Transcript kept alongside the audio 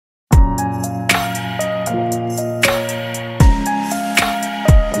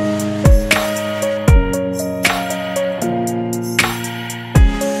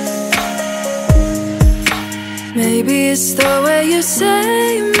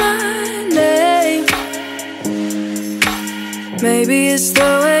Maybe it's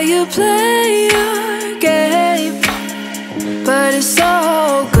the way you play your game, but it's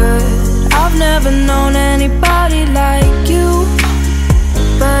so good. I've never known anybody like you,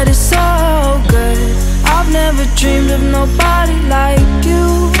 but it's so good. I've never dreamed of nobody like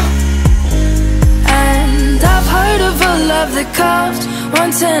you. And I've heard of a love that comes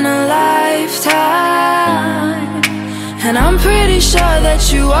once in a lifetime, and I'm pretty sure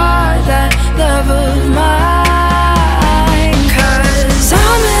that you are that love of mine. 'Cause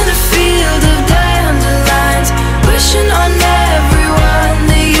I'm in a field of dandelions, wishing on everyone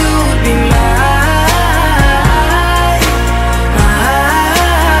that you would be mine, mine.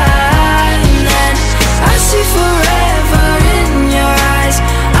 And I see forever in your eyes.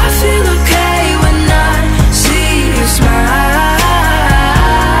 I feel okay when I see you smile,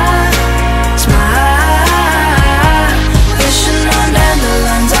 smile. Wishing on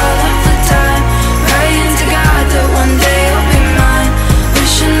dandelions all of the time, praying to God that one day you'll be mine.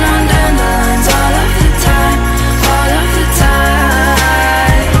 Wishing on dandelions all of the time, all of the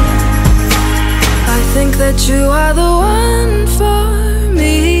time. I think that you are the one for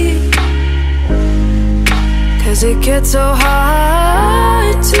me, 'cause it gets so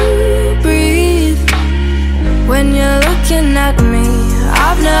hard to breathe when you're looking at me.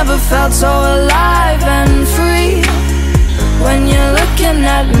 I've never felt so alive and free. When you're looking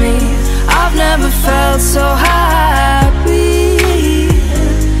at me, I've never felt so happy.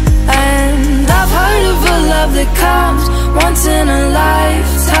 And I've heard of a love that comes once in a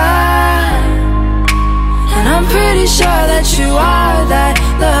lifetime, and I'm pretty sure that you are that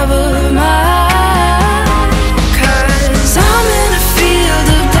love of mine. 'Cause I'm in a field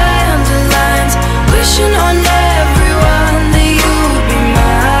of dandelions, wishing on everyone that you would be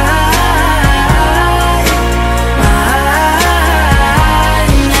mine, mine.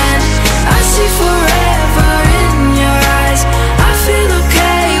 And I see forever in your eyes. I feel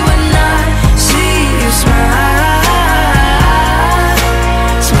okay when I see you smile,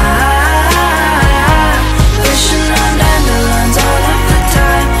 smile. Wishing on dandelions all of the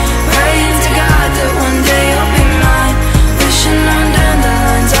time, praying to God that one day you'll be mine. Wishing on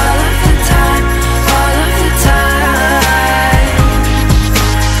dandelions all of the time, all of the time.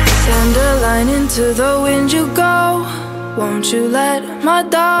 Dandelion, into the wind you go, won't you let my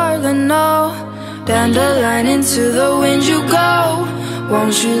darling know? Dandelion, into the wind you go,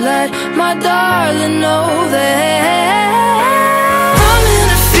 won't you let my darling know that I'm in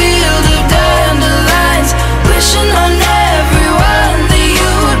a field of dandelions, wishing on everyone